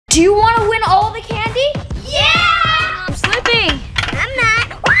Do you want to win all the candy? Yeah! I'm slipping. I'm not.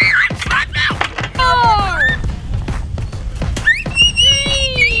 4,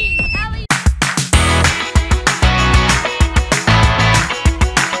 3.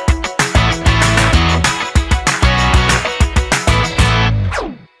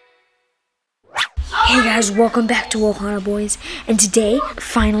 Hey guys, welcome back to Ohana Boys, and today I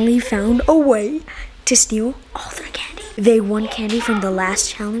finally found a way to steal all their candy. They won candy from the last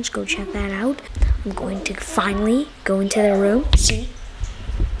challenge. Go check that out. I'm going to finally go into their room. See?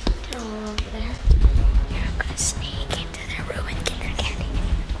 They're all over there. Here, I'm gonna sneak into their room and get their candy.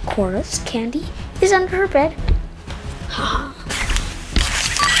 Cora's candy is under her bed.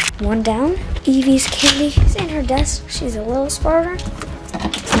 One down. Evie's candy is in her desk. She's a little smarter.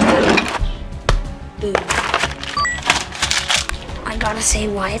 Boom. I gotta say,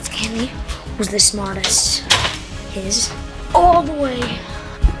 Wyatt's candy was the smartest. His all the way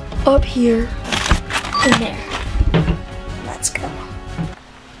up here and there. Let's go.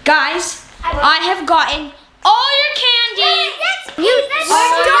 Guys, I have gotten all your candy. You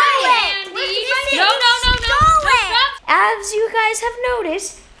stole it. No. As you guys have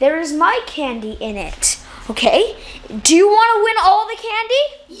noticed, there is my candy in it. Okay? Do you want to win all the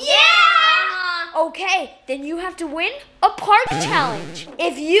candy? Yeah! Okay, then you have to win a park challenge.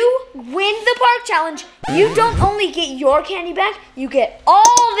 If you win the park challenge, you don't only get your candy back, you get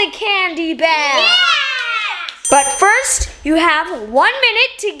all the candy back. Yeah! But first, you have 1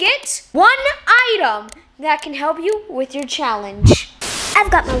 minute to get one item that can help you with your challenge.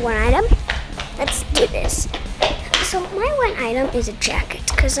 I've got my one item. Let's do this. So my one item is a jacket,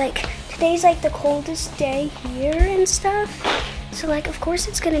 because today's the coldest day here and stuff. So of course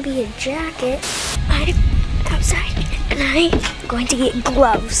it's gonna be a jacket. I'm outside and I'm going to get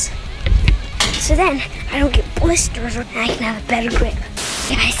gloves. So then I don't get blisters and I can have a better grip.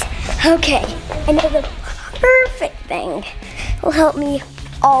 Guys, okay, I know the perfect thing will help me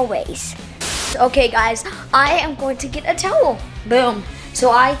always. Okay guys, I am going to get a towel. Boom.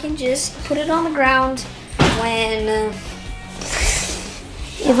 So I can just put it on the ground when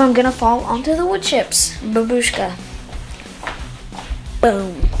if I'm gonna fall onto the wood chips. Babushka.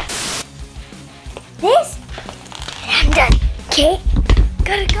 Boom. This, and I'm done. Okay,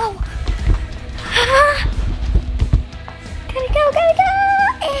 gotta go. Gotta go.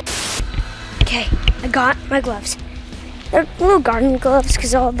 Okay, I got my gloves. They're little garden gloves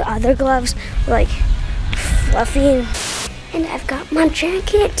because all the other gloves were fluffy. And I've got my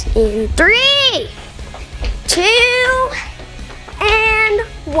jacket in 3, 2, and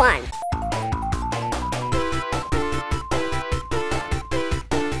 1.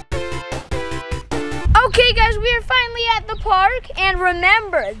 Okay guys, we are finally at the park, and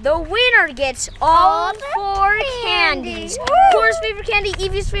remember, the winner gets all 4 candies. Cora's favorite candy,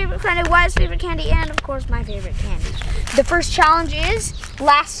 Evie's favorite candy, Wyatt's favorite candy, and of course my favorite candy. The first challenge is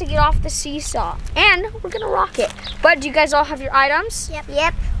last to get off the seesaw, and we're gonna rock it. But do you guys all have your items?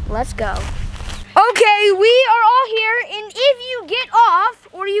 Yep. Let's go. Okay, we are all here, and if you get off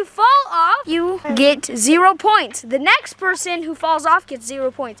or you fall off, you get 0 points. The next person who falls off gets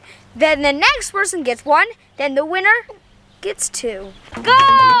 0 points. Then the next person gets 1, then the winner gets 2. Go!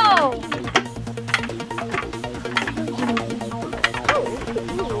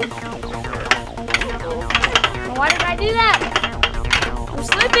 Why did I do that? I'm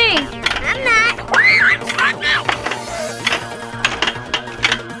slipping. I'm not.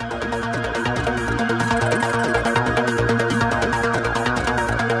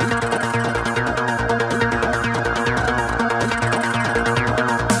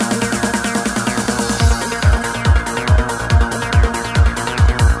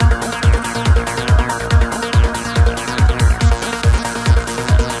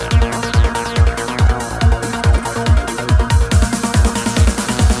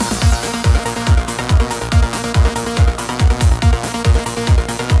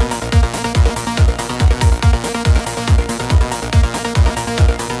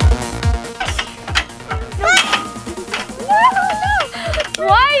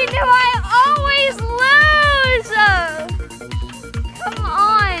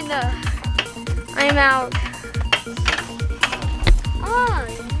 I'm out. Oh.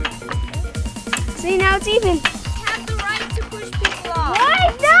 See, now it's even. You have the right to push people off.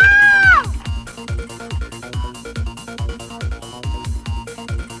 What? No!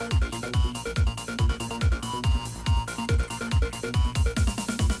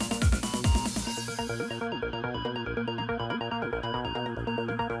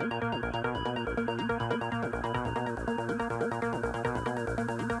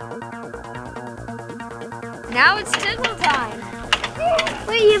 Now it's tickle time.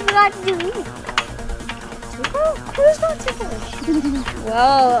 Wait, you forgot to do me. Who's not ticklish?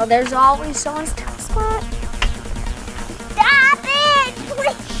 Well, there's always someone's tough spot. Stop it!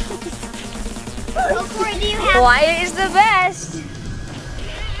 Please. Oh, Corey, do you have... Wyatt is the best.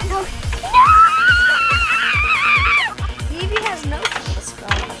 No. Evie has no tough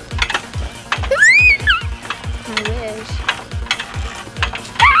spot. I wish.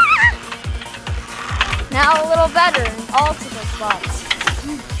 Now a little better in all tickle spots.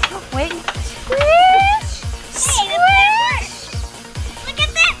 Wait. Squish! Hey, the plan works. Look at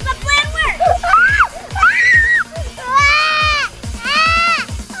this, the plan works.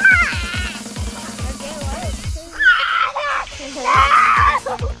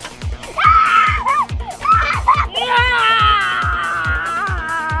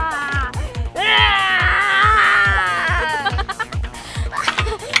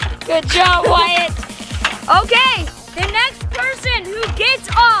 Good job, Wyatt. Okay, the next person who gets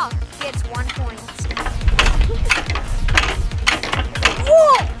off gets 1 point.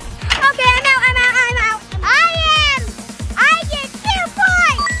 Okay, I'm out. I get 2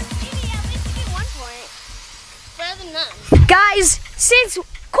 points. Maybe at least get 1 point. Better than none. Guys, since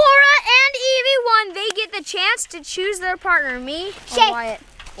Cora and Evie won, they get the chance to choose their partner, me or Shae. Wyatt.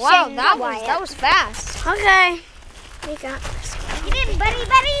 Wow, Shae, that Wyatt. was fast. Okay. We got this. Get in, buddy.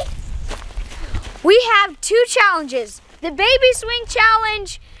 We have 2 challenges, the baby swing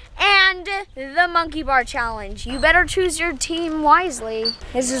challenge and the monkey bar challenge. You better choose your team wisely.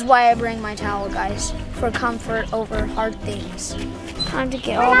 This is why I bring my towel, guys, for comfort over hard things. Time to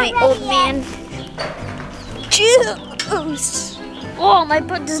get all my old man juice. Oh, my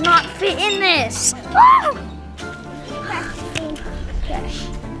butt does not fit in this.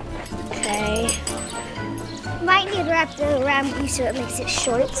 Okay. Might need to wrap the around you so it makes it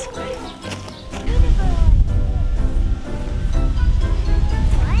short.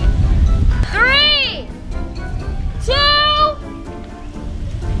 3, 2,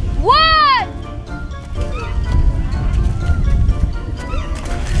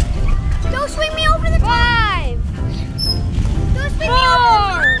 1. Don't swing me over the top. 5, Don't swing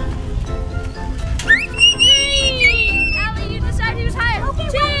 4, 3. Allie, you decide who's higher. Okay,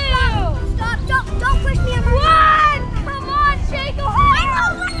 2. Stop. Don't push me over. 1. Come on, Shae, go higher.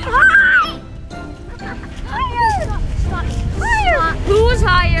 Stop. Who was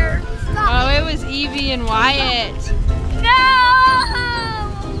higher? Oh, it was Evie and Wyatt. No!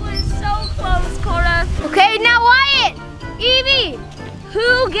 It was so close, Cora. Okay, now Wyatt, Evie,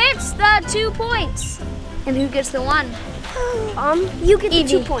 who gets the 2 points? And who gets the 1? You get the Evie.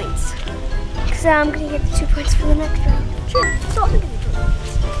 2 points. Because I'm going to get the 2 points for the next round. Sure. So I'm going to get the 2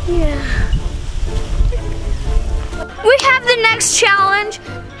 points. Yeah. We have the next challenge.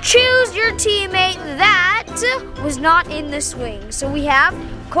 Choose your teammate that was not in the swing. So we have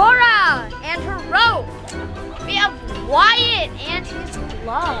Cora and her rope. We have Wyatt and his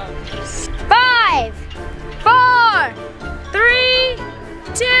gloves. 5, 4, 3,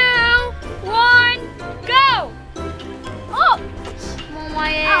 2, 1, go! Oh! Come on,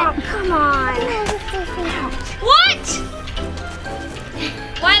 Wyatt. Oh, come on. What?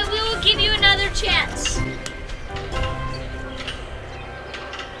 Wyatt, we will give you another chance.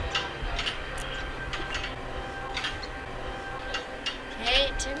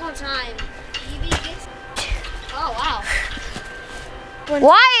 Okay, 10 more time. Evie gets... Oh, wow.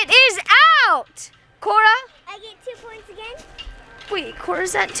 Wyatt is out! Cora? I get 2 points again? Wait,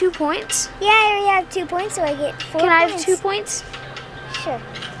 Cora's at 2 points? Yeah, I already have 2 points, so I get 4 Can I points. have 2 points? Sure.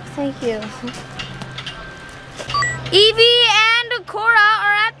 Thank you. Evie and Cora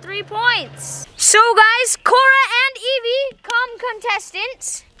are at 3 points. So guys, Cora and Evie, come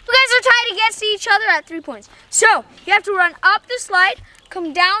contestants. You guys are tied against each other at 3 points. So you have to run up the slide,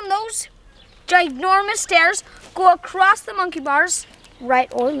 come down those ginormous stairs, go across the monkey bars,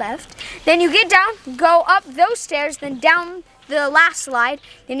 right or left. Then you get down, go up those stairs, then down the last slide.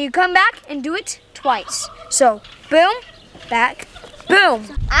 Then you come back and do it twice. So boom, back,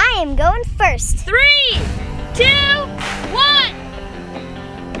 boom. I am going first. 3, 2, 1.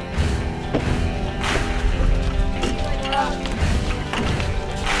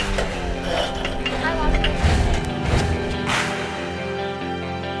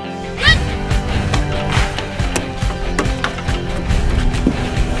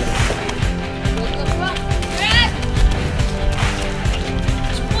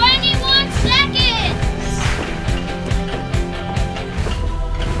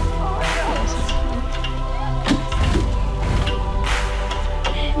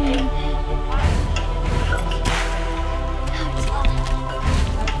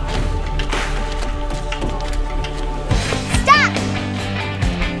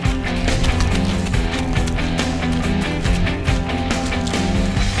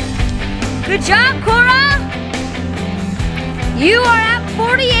 Good job, Cora. You are at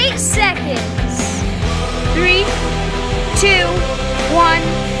 48 seconds. 3, 2, 1,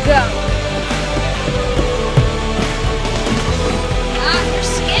 go. You're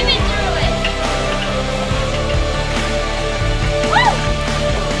skimming through it. Woo!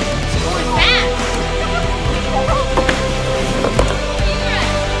 It's going fast.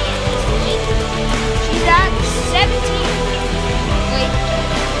 She's at 17. Wait.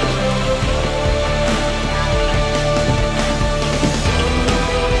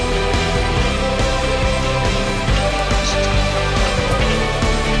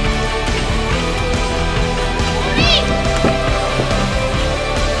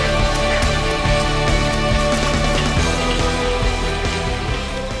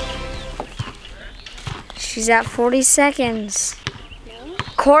 She's at 40 seconds.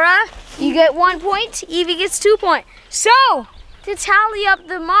 Cora, you get 1 point. Evie gets 2 points. So, to tally up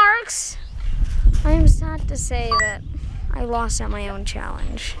the marks, I am sad to say that I lost at my own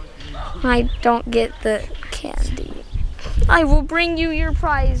challenge. I don't get the candy. I will bring you your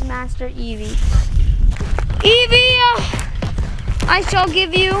prize, Master Evie. Evie, I shall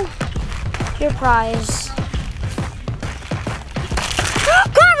give you your prize.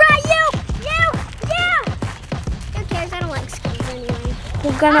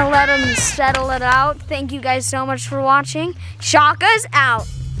 We're gonna let them settle it out. Thank you guys so much for watching. Shaka's out.